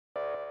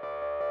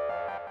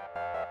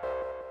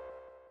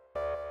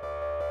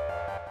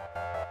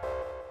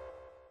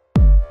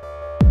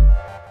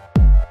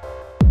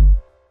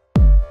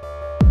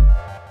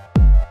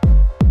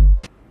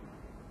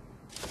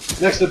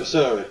Next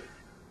episode.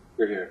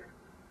 We're here.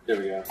 There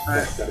we go.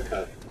 Alright. Gotta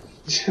cut.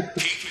 Keep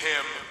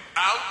him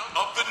out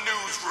of the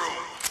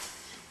newsroom.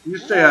 You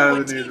stay out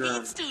of the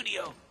newsroom.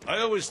 Studio. I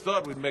always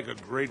thought we'd make a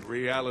great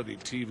reality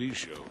TV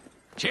show.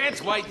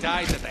 Chance White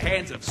dies at the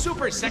hands of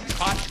super sex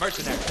pot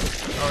mercenaries.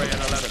 Story at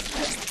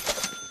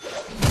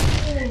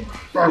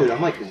 11. Dude,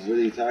 I'm like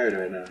really tired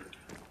right now.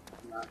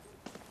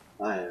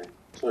 I am.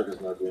 Sorka's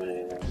not doing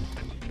anything.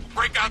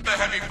 Break out the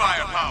heavy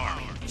firepower.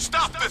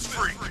 Stop this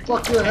freak.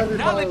 Fuck your heavy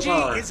Technology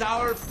power. is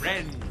our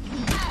friend.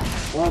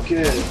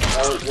 Okay.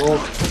 Well,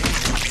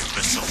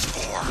 Missile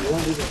four. you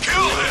want to do the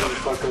Kill him.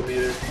 fuck up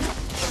meter?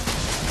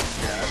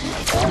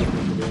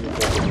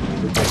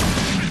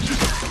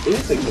 I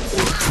didn't think the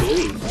first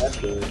three,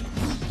 actually.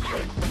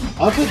 I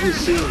don't think we've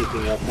seen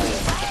anything up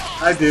there.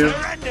 I do.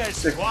 Surrender,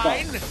 Sick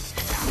swine.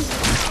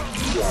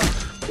 Yeah,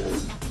 good.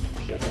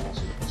 That's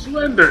awesome.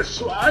 Surrender,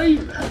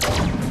 swine.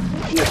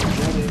 Yeah,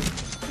 funny.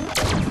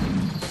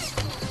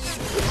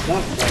 It's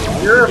not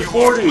funny. You're a You are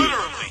 40.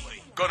 literally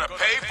gonna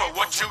pay for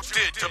what you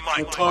did to my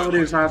The comedy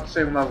is not at the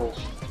same levels.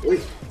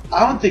 Wait, I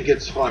don't think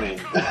it's funny.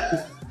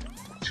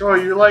 Troy,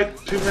 you're like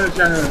 2 minutes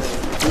younger than me.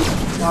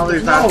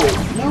 Comedy's No, not.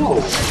 no,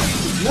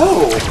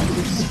 no.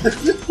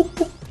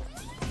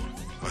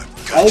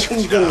 I like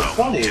things that are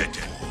funny.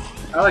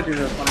 I like your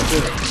funny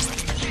too.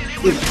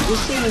 If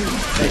this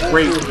thing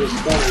Great. was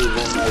funny,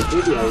 then like,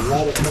 maybe a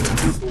lot of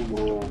funny people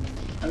will.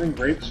 I think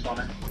Grape's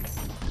funny.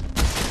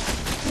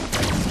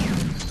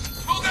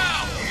 Move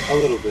out. A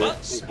little bit,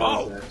 Let's in go.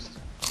 context.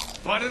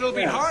 But it'll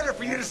be Yes. harder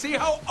for you to see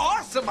how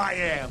awesome I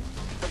am.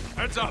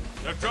 Heads up,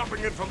 they're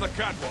dropping in from the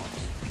catwalk.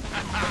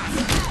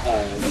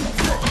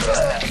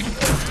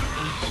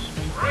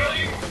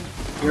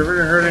 You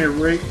ever heard any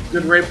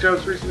good rape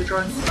jokes recently,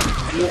 Troy?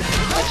 Yeah,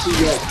 actually,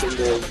 yes, in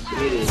the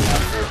Canadian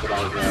outfit that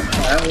I was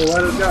Alright, well,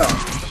 let it go.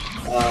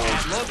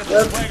 Look at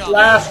Let's the swing on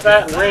blast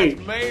that That's rape.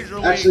 Major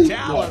League Actually, no,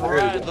 talent I heard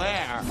right it.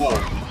 there.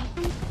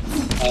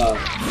 Oh.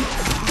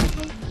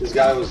 This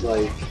guy was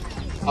like,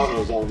 I don't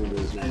know, I don't remember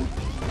his name.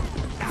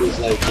 He was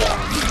like,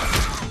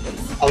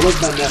 I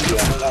love my nephew, I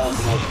hung out with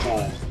him all the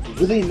time.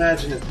 Really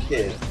imagine a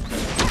kid.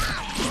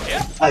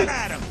 Yep, Like,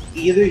 at him.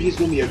 either he's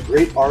going to be a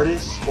great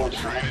artist or an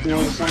actor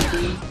or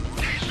something.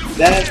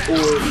 That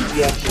or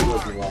he actually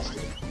was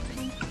molested.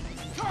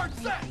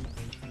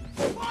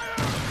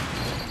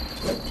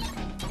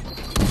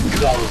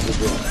 That was the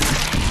joke.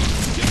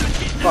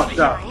 Fucked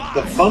up.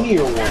 The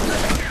funnier one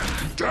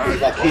is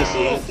about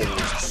Casey Anthony.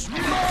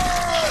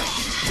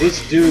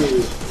 This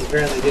dude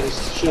apparently did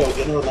his show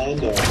in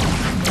Orlando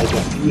like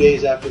a few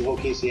days after the whole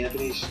Casey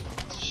Anthony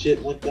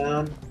shit went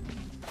down.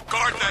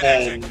 Guard that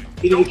And exit.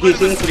 he did a Don't let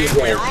Casey him Anthony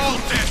escape. We're joke. all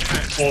dead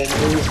men. And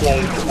it was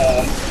like,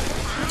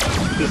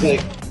 he's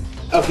like,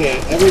 okay,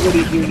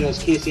 everybody here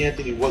knows Casey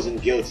Anthony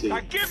wasn't guilty. Now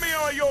give me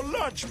all your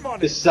lunch money.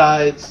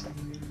 Besides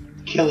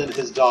killing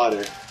his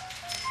daughter.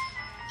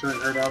 Killing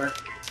her daughter.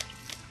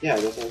 Yeah,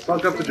 that's what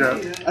Fuck up the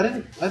joke. I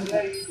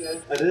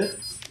did?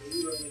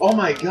 Oh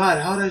my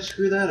god, how did I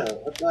screw that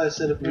up? I thought I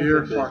said it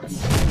You're perfectly.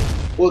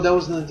 fucking. Well, that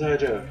wasn't the entire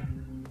joke.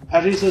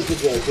 After he says the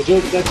joke,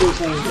 that joke's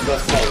not even the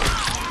best part.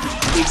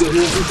 He says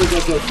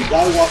that joke, the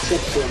guy walks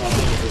up to him, I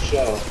think, at the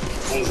show,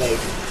 and he's like,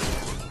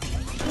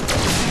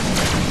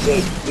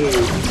 dude,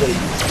 he's like,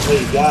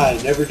 hey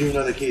guy, never do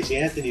another Casey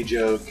Anthony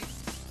joke.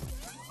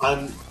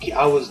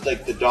 I was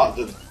like the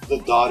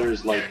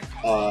daughter's like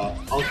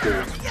uncle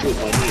with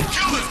my niece.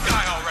 Kill this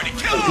guy already.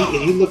 Kill him.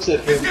 And he looks at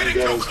him and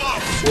goes,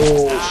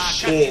 oh Cut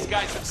shit. these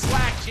guys some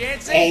slack,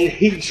 Jancy. And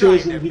he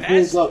shows him, he Trying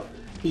pulls their up,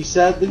 he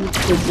sadly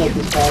puts like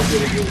his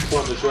pocket and his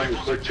phone to show him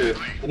his picture.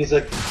 And he's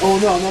like, oh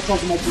no, I'm not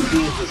talking about you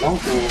being his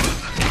uncle.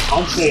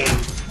 I'm saying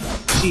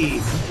she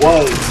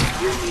was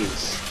your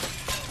niece.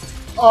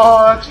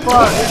 Oh, that's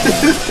fun.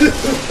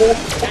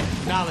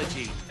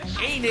 Technology.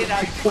 Ain't it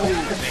a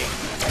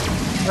groovy?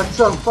 That's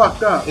so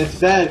fucked up. It's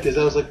bad because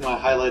that was like my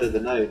highlight of the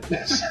night.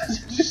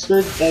 Just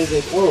heard that, I was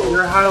like, oh,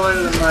 Your highlight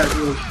of the night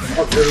was.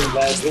 a really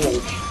bad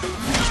joke.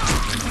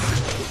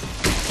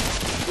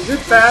 Is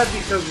it bad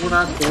because we're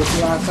not supposed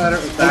to laugh at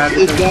it, or bad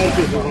It's bad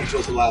because because we're not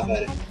supposed to laugh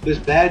at it. There's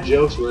bad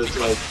jokes where it's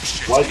like,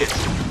 why the...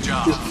 Good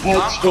job. There's bad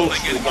I'm calling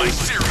jokes in where my like,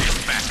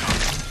 serious backup.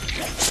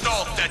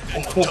 Stall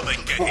Deadpool till they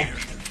get here.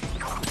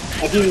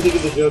 I can't even think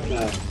of the joke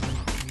now.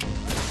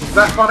 is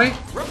that funny?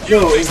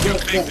 No, You it's think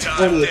not you big funny,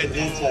 time it's an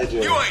Deadpool?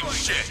 anti-joke. You ain't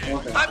shit.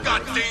 Okay. I've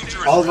got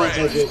dangerous All friends.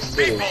 anti-jokes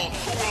too. People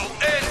who will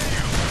end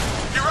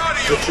you. You're out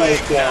of your It's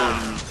like,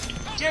 league.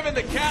 Given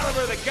the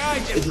caliber of the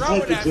guys you're it's a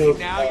throwing type of at me joke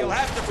now, of, you'll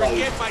have to like,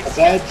 forget my a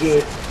bad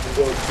joke can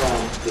go from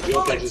the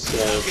joke I just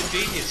said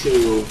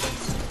to,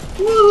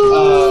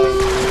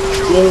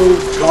 Joe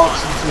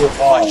walks into a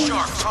bar My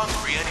shark's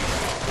hungry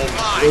anyway. and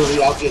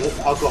literally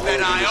alcohol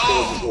And I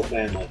destroys his whole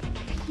family.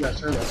 Yes,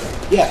 I heard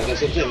that. Yeah,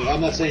 that's what I'm saying.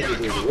 I'm not saying it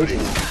was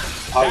original.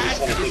 I was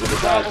just trying to think of a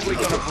bad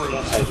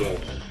anti-joke.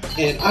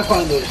 And I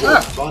find those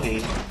jokes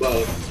funny,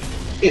 but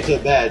it's a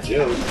bad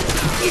joke. Like,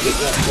 it's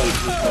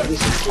not like,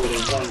 listen to it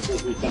and trying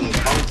to be funny in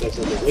context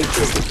of the rape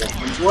joke or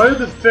something. What did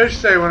the fish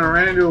say when it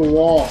ran into a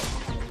wall?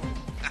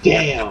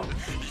 Damn!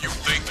 You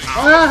think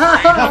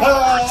I'm a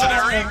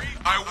mercenary?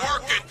 I work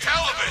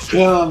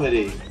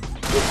comedy.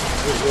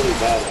 We're really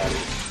bad at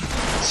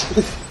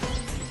it.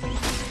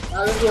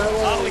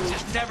 Oh, it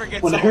just never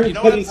gets When old. You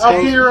know what I'm everybody saying?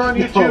 I'll be here on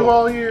YouTube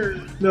all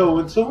year. No,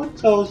 when someone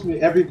tells me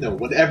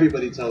when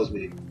everybody tells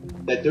me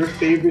that their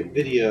favorite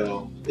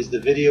video is the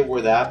video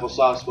where the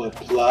applesauce went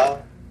plah,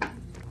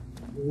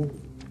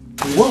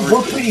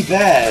 we're pretty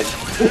bad.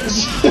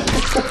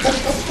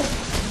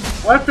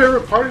 My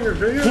favorite part of your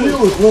video It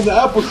was when the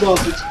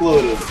applesauce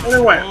exploded.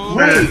 Anyway,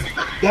 Wait,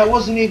 that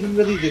wasn't even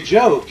really the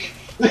joke.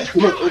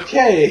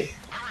 Okay.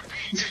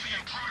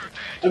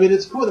 I mean,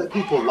 it's cool that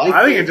people like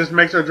I think it just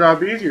makes our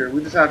job easier.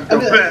 We just have to go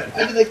bed.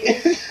 I mean, like,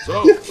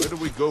 So, where do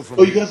we go from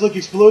oh, you here? guys like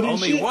exploding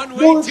Only shit? one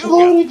way More to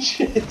exploding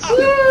shit!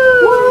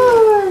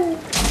 Woo!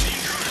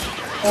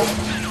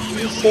 I'm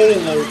just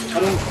saying, like, I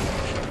don't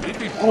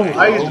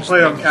I used to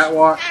play on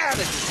Catwalk Ah, the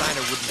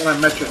designer wouldn't when I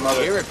met your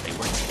mother. care if they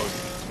weren't supposed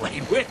to be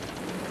played with.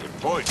 Good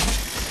point.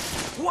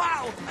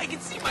 Wow, I can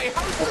see my I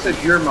house. said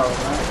your mother,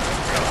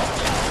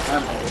 huh?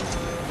 My mother.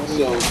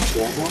 So,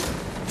 grandma?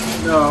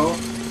 No,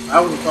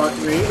 I wasn't talking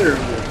to either of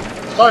you. I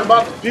was talking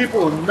about the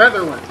people in the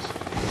Netherlands.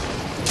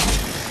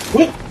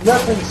 Quit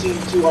referencing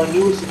to our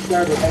newest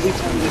subscriber every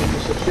time we get a new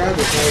subscriber,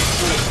 guys.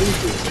 It's not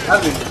creepy. I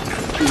think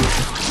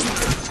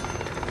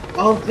I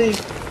don't think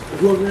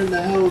whoever in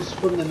the house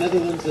from the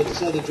Netherlands that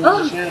decided to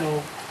join the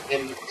channel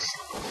and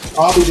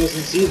probably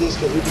doesn't see this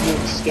because we've been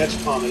doing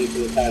sketch comedy for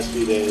the past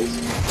few days.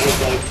 And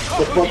it's like,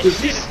 the fuck is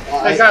this?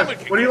 Hey guys,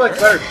 what do you like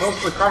better? Tell us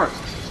in the comments.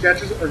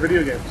 Sketches or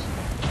video games?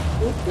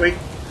 Wait.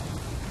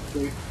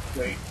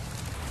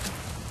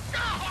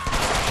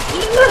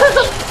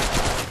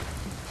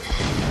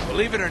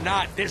 Believe it or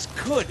not, this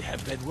could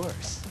have been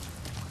worse.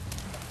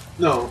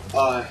 No,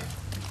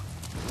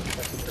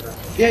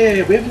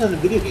 yeah, we haven't done a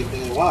video game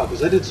thing in a while,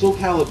 because I did Soul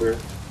Calibur,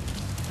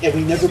 and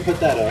we never put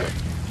that up.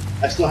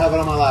 I still have it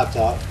on my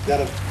laptop.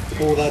 Gotta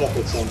pull that up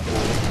at some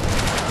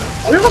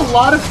point. We have a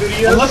lot of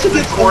videos Unless it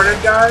gets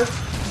recorded, guys,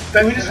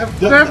 that We just have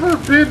don't- never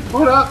been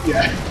put up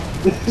yet.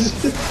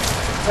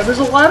 And there's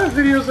a lot of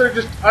videos that are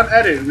just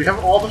unedited. We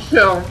have all the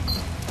film,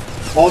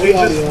 All the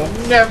just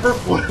audio. never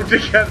put them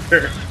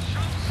together.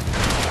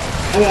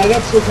 I mean, I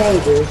got Soul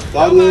Calibur. The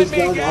audio is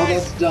done, all guys.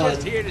 that's done.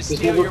 Just here to Just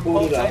steal never your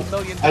pulled it up.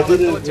 multi-million-dollar I did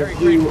a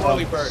military-grade review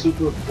whirly of bird.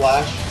 Super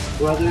Flash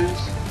Brothers,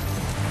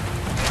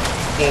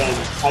 and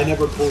I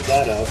never pulled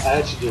that up. I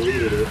actually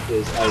deleted it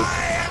because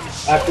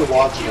after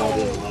watching it, I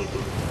didn't like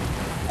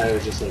it. I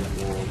was just like,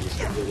 no, I'm just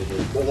get rid of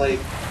it. But like,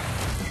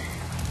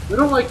 We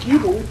don't like you,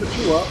 but we put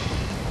you up.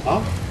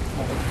 huh?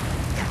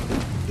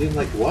 Didn't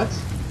like what?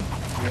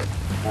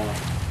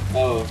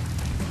 Oh,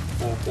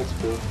 that's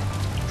cool.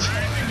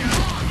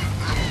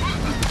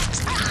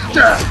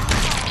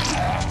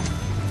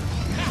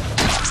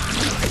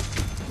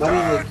 I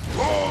mean, like,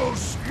 Oh,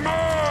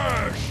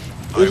 smash!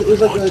 it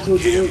was like what I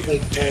told you,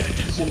 like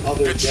some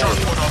other Get day. sharp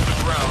one off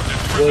the ground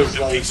and rip Was him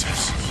to like,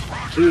 pieces.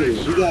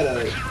 dude, we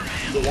gotta.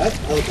 Dude, that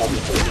helicopter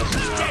plane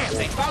messing me Damn, around.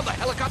 they found the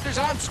helicopter's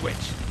on switch.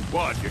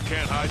 What, you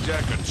can't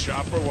hijack a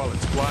chopper while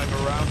it's flying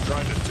around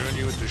trying to turn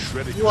you into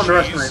shredded You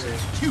underestimate me.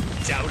 You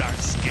doubt our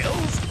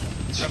skills?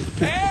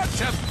 Prepare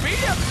to be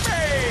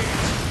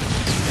amazed!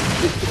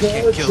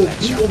 Prepare kill to that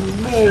be chopper.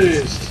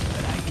 amazed.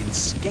 But I can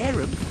scare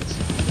him.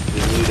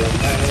 You need a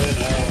man.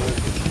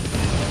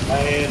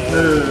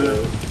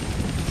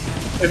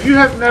 If you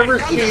have never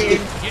Hey,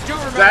 seen you do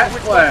remember that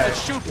which flag, one to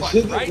shoot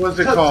one, right? what's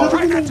it called?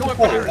 Try not to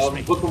embarrass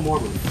me. Book of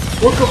Mormon.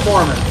 Book of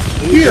Mormon.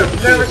 If you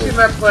have never seen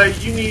that play,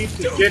 you need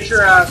to get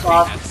your ass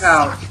off the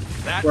couch,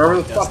 wherever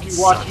the fuck you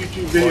watch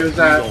YouTube videos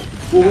at,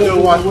 Well,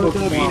 go watch we're Book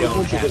gonna of be in the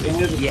Mormon. country, but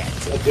have it there's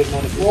yet. a good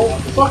amount of people Well,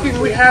 out there. fucking,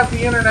 we have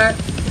the internet.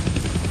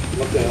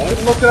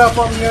 Okay, Look it up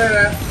on the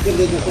internet. yeah,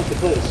 that's not the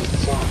play, it's just a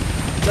song.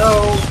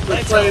 No,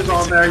 the play's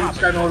on there. You just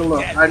gotta know where to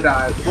look. I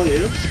died. The play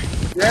is?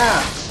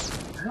 Yeah,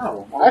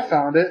 How? I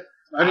found it.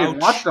 I didn't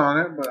Ouch. watch it on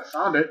it, but I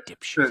found it.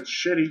 Because it's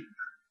shitty.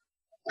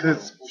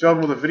 Because it's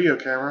filmed with a video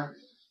camera.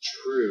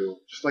 True.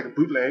 Just like a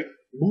bootleg.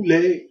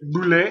 Boule.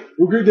 Bootleg.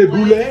 We're good,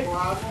 boule.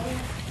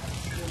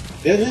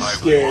 That is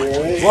scary,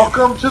 right?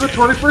 Welcome to the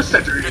 21st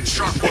century. Get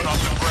sharp one off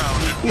the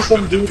ground and See rip some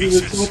him to dude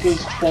with pieces.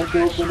 his trunk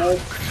open up.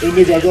 Hey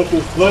nigga, I got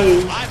this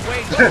plane. I'm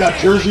waiting. I got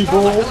Jersey Found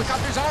the Bowl.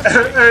 helicopter's on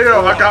switch. Hey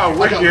yo, I got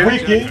I got Wicked.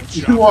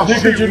 Wicked. You want to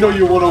Nigga, you know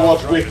you wanna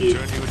watch Trying to Wicked.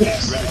 turn you into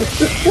shredded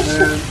cheese.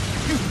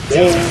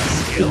 Man,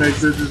 Man, to make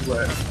bitches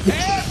wet.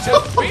 Prepare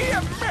to be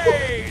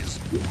amazed!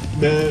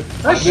 man.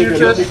 That shit Nigga,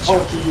 let me just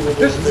talk to you a little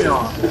pissed me bit.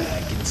 off. Get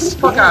the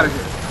fuck out of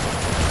here.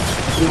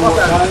 You know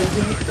what I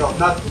mean? No,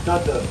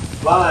 not the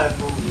live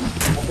movies.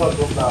 I'm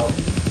talking about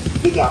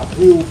they got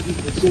real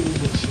people singing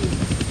this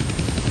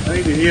shit. I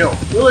need to heal.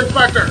 Will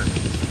Inspector!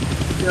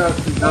 Yeah,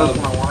 that's what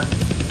I want.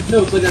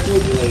 No, it's like I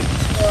told you, like,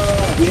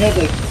 we had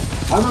like,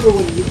 I remember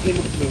when you came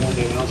up to me one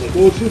day and I was like, oh,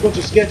 let's do a bunch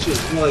of sketches.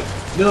 And you're like,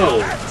 no,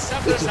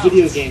 it's a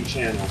video game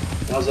channel.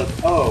 And I was like,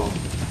 oh.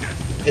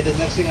 And the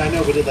next thing I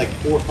know, we did like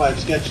 4 or 5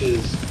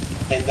 sketches,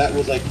 and that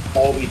was like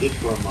all we did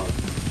for a month.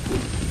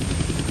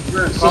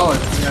 We're in college.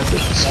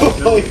 So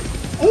like,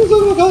 I was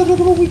like, oh my god, look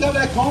what we got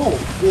back home.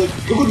 We're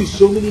like, we're gonna do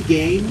so many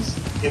games,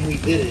 and we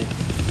didn't.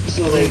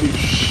 So like,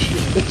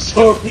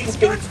 so We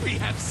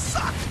have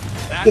sucked.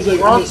 because like,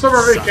 We're on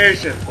summer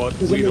vacation.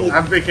 We don't.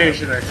 I'm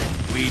vacationing.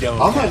 We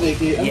don't. I'm not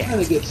making. I'm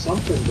trying to get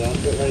something done,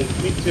 but like,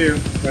 Me too,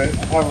 but I'm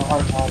having a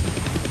hard time.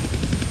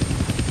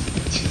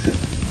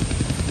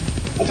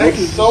 It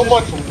takes so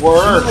much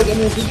work. Like, I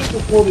mean, if we just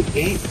record a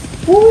game,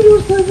 all we do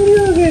is play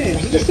video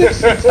games. It just takes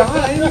some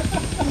time.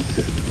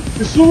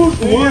 It's so much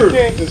Video work.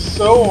 games is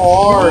so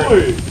hard.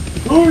 Boy,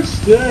 don't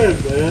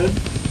understand, man.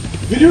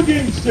 Video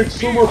games take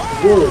so much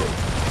work.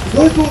 You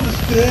guys don't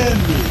understand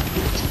me.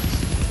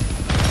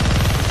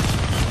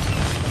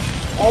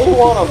 I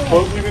want to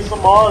poke you to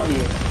some Marvin.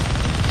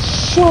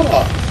 Shut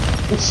up.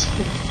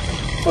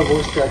 My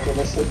voice cracked when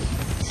I said,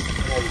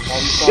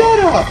 shut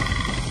up.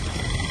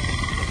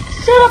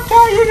 Shut up,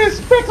 Ty, you're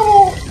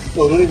despicable.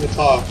 No, don't even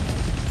talk.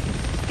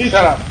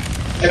 Shut up.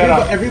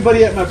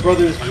 Everybody at my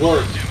brother's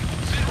work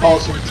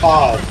calls him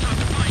Todd.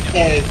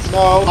 And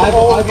No, the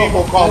old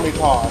people call me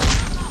Todd.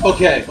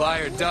 Okay. Fly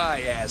or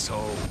die,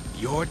 asshole.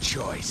 Your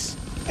choice.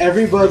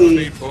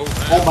 Everybody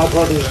at my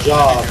brother's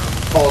job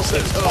calls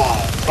him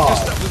Todd.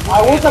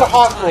 I work at a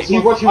hospital,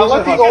 so I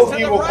let the old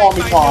people call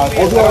me Todd. I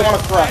don't want to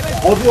correct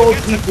that. All the old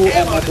people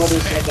at my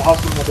brother's at the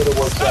hospital my brother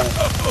works at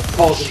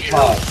calls him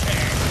Todd.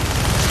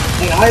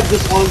 And I have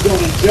this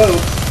ongoing joke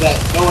that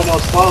no one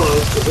else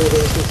follows because they're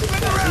very sensitive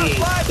to me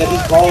that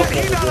his balls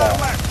never drop.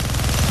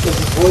 Because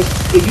his voice.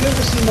 If you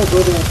ever seen my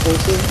brother in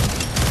person,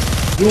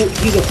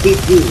 he's a big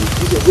dude.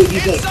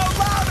 He's like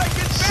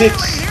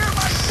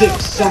 6'6"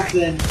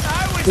 something,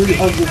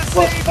 300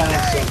 plus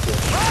pounds something,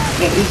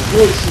 and his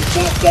voice is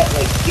not that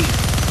like deep.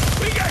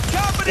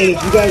 And if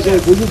you guys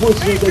are like, well, your voice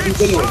is not that deep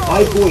anyway,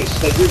 my voice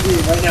that you're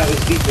hearing right now is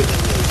deeper than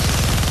his.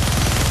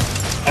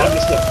 And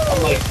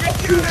I'm like a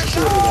few inches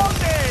shorter than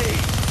him.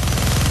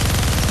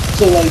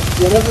 So like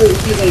whenever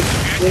he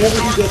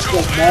gets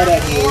like mad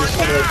at me or he's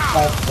trying to like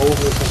talk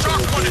over or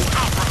something like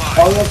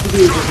that, all you have to do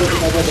is just look at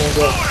my brother and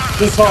go,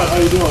 "Hey Todd, how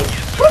you doing?"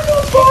 "I'm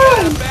doing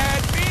fine."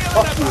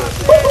 Fuck you.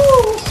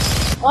 Woohoo!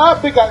 Ah,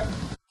 big guy.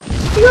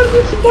 You gotta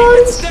get some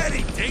bodies.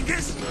 Steady,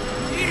 dingus.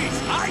 Jeez,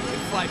 I can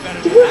fly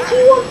better than Give that. me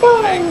one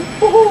body. Hey,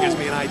 Woohoo! gives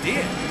me an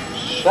idea.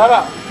 Shut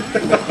up.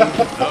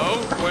 No,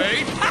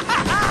 wait.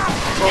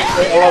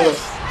 Okay, I love it.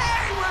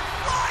 Hey, we're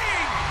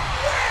flying!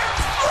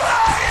 We're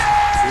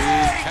flying! We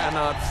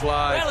cannot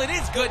fly. Well, it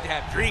is good to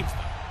have dreams,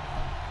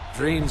 though.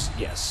 Dreams,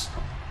 yes.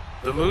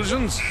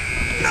 Delusions?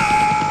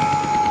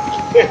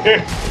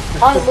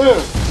 Hi,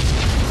 Moon.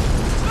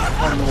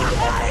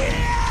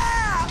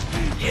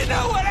 You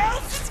know what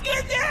else is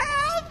good to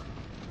have?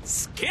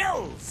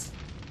 Skills.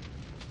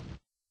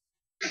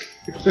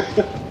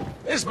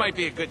 This might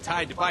be a good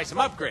time to buy some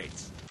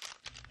upgrades.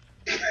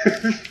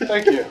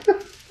 Thank you.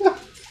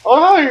 I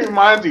love how he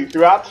reminds you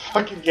throughout the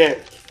fucking game.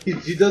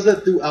 He does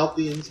that throughout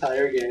the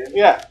entire game.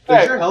 Yeah. Is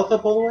Hey. your health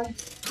up all the way?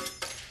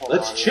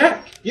 Let's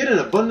check. Get an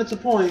abundance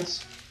of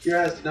points. Your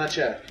ass did not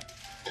check.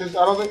 Because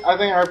I think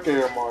I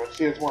upgraded her more.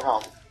 See, it's more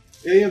health.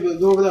 Yeah, but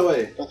go over that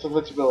way. That's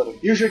invincibility.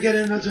 You should get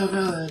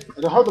invincibility.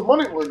 I don't have the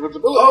money for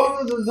invincibility. Oh,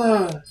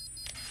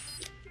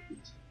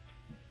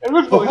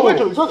 Invincibility. Oh, Wait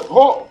till he's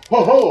oh. ho,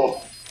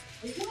 ho.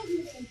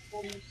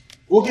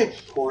 We'll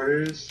get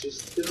quarters.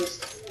 Just give us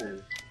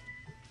time.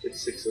 Get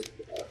 6 of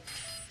that.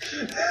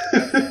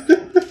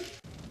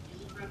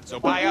 So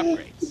buy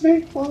upgrades.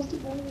 They closed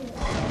it down.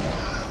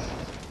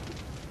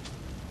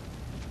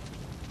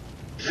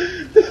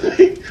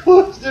 They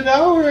closed an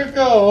hour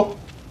ago.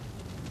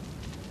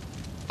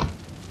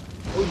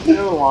 We can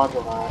do a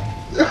laundromat.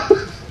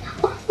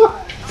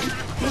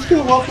 Just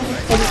gonna walk in the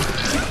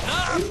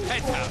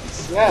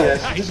Penthouse.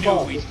 Yes. just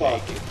walk.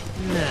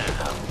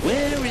 Now,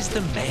 where is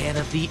the man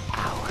of the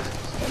hour,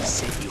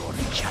 Senor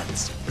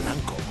Chance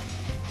Blanco?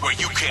 Well,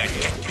 you can't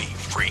get me,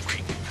 freak.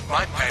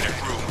 My panic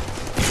room.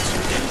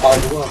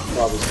 We'll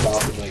probably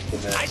stop in like the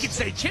next. I can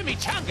say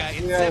chimichanga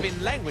in Yeah.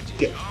 7 languages.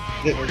 Give it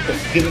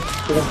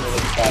 4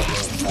 minutes, 5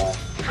 minutes.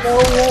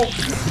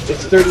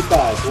 It's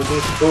 35. We'll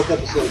make both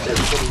episodes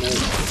every 20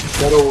 minutes.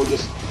 We'll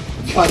just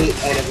cut it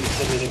at every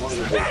 10-minute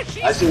interval.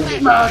 I say we make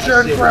Smash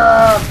and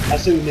grab! I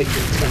say we make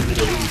them 10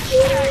 minutes each.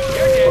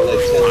 Or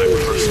like 10,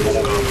 13,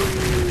 whatever.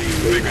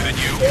 Bigger than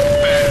you,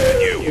 better than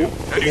you. The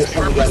And he's next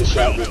time we got a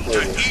shot, we'll purpose-built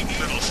play to it. eat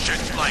little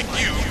shits like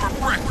you for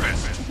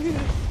breakfast.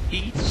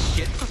 Eat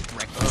shit for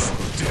breakfast.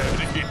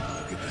 Damn it.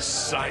 Look at the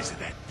size of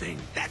that thing.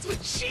 That's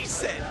what she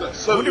said. That's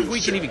I so wonder if we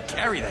good can shit. even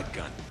carry that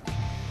gun.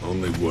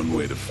 Only one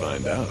way to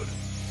find out.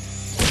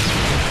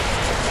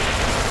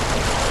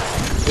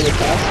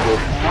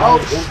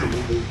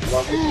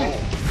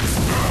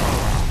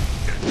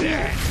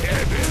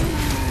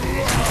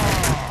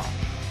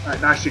 Alright,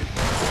 now she. Now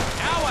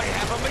I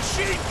have a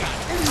machine gun.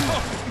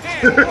 Oh,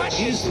 man, what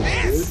is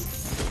this?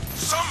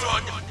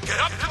 Someone get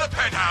up to the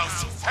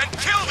penthouse and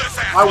kill this I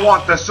asshole.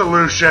 want the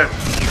solution.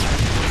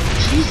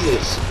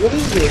 Jesus, what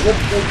is it? What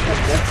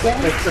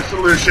that It's the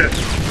solution.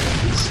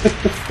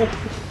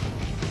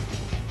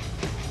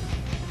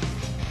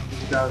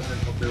 You guys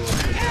think we'll do it.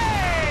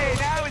 Hey,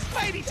 now it's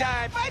fighty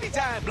time. Fighty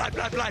time. Blood,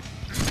 blood, blood.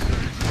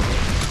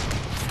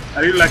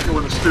 I do like it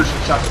when the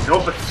solution's out the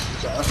open,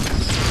 sir.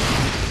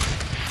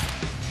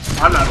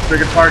 I'm not a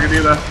big a target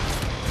either.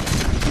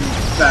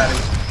 Fatty.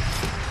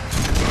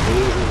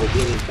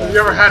 Have you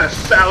ever had a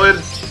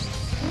salad?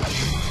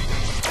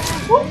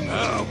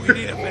 Oh, we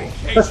need a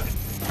vacation.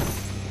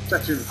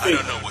 I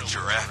don't know what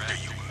you're after,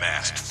 you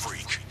masked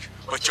freak,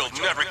 but you'll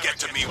never get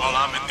to me while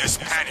I'm in this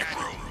panic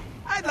room.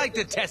 I'd like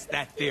to test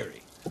that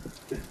theory.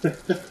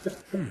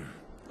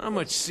 How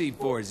much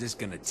C4 is this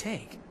gonna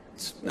take?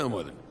 It's no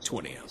more than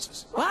 20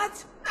 ounces.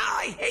 What? Oh,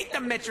 I hate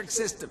the metric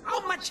system. How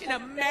much in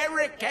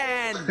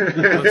American?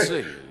 Let's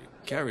see.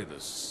 Carry the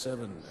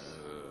 7...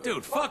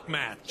 Dude, fuck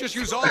math. Just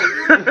use all of it.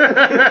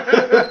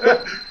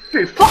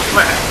 Dude, fuck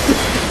math.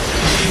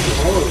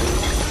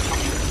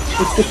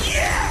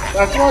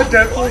 That's why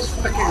Deadpool's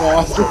fucking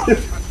awesome.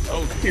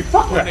 Dude,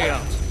 fuck 20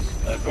 math.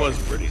 ounces. That was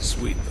pretty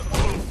sweet, though.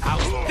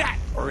 How's that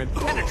for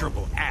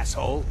impenetrable,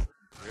 asshole?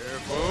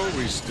 Careful,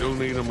 we still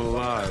need him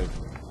alive.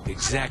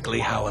 Exactly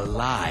how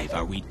alive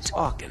are we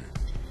talking?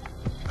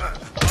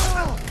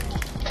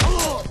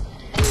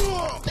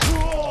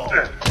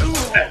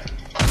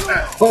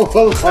 Oh,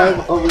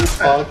 are we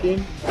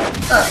talking?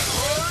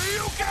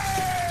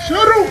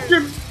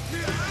 Shuriken!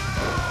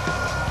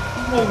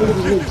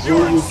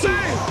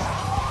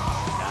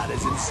 Not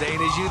as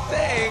insane as you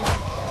think.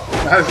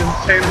 Not as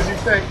insane as you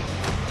think.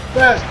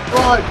 Best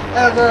ride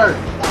ever!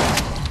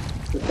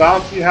 The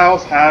bouncy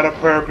house had a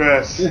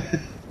purpose.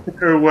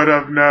 Who would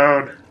have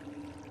known?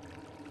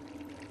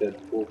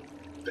 Deadpool.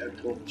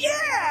 Deadpool.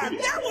 Yeah,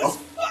 that was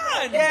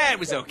fun. Yeah, it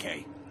was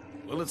okay.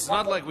 Well, it's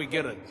not like we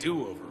get a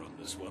do-over on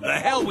this one. The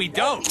hell we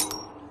don't.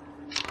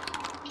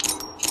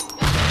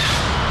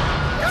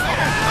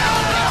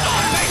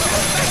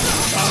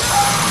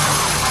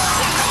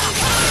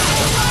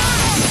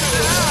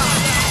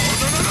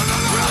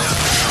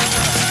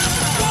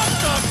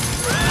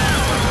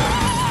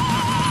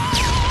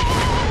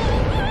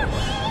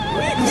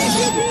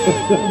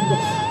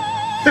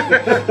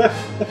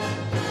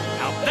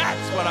 Now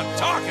that's what I'm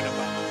talking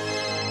about.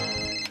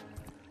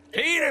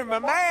 Peter, my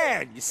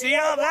man, you see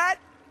all that?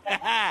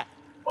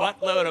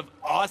 Buttload of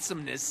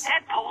awesomeness.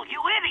 Deadpool,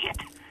 you idiot!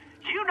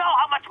 Do you know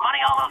how much money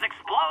all those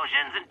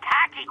explosions and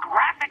tacky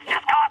graphics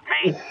just cost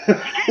me? You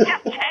can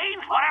just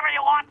change whatever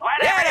you want,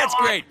 whenever Yeah, you that's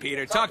want. great,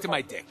 Peter. Talk to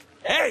my dick.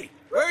 Hey,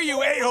 where are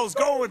you a-holes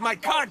going with my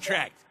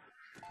contract?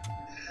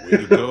 Way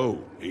to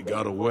go. He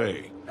got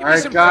away.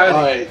 Alright, guys.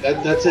 Alright,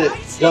 that's it.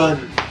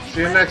 Done.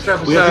 See you next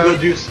episode. We have to go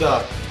do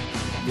stuff.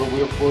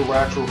 We're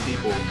actual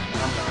people.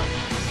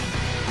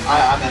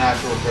 I'm an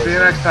actual person. See you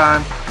next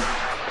time.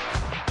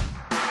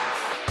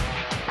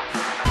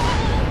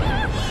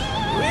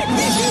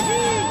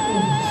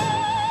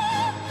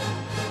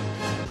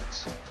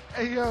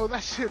 Hey yo,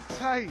 that shit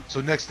tight.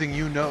 So next thing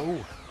you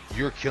know,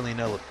 you're killing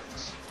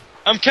elephants.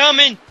 I'm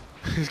coming!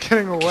 He's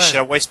getting away. Should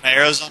I waste my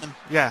arrows on him?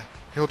 Yeah,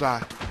 he'll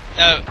die.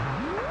 No.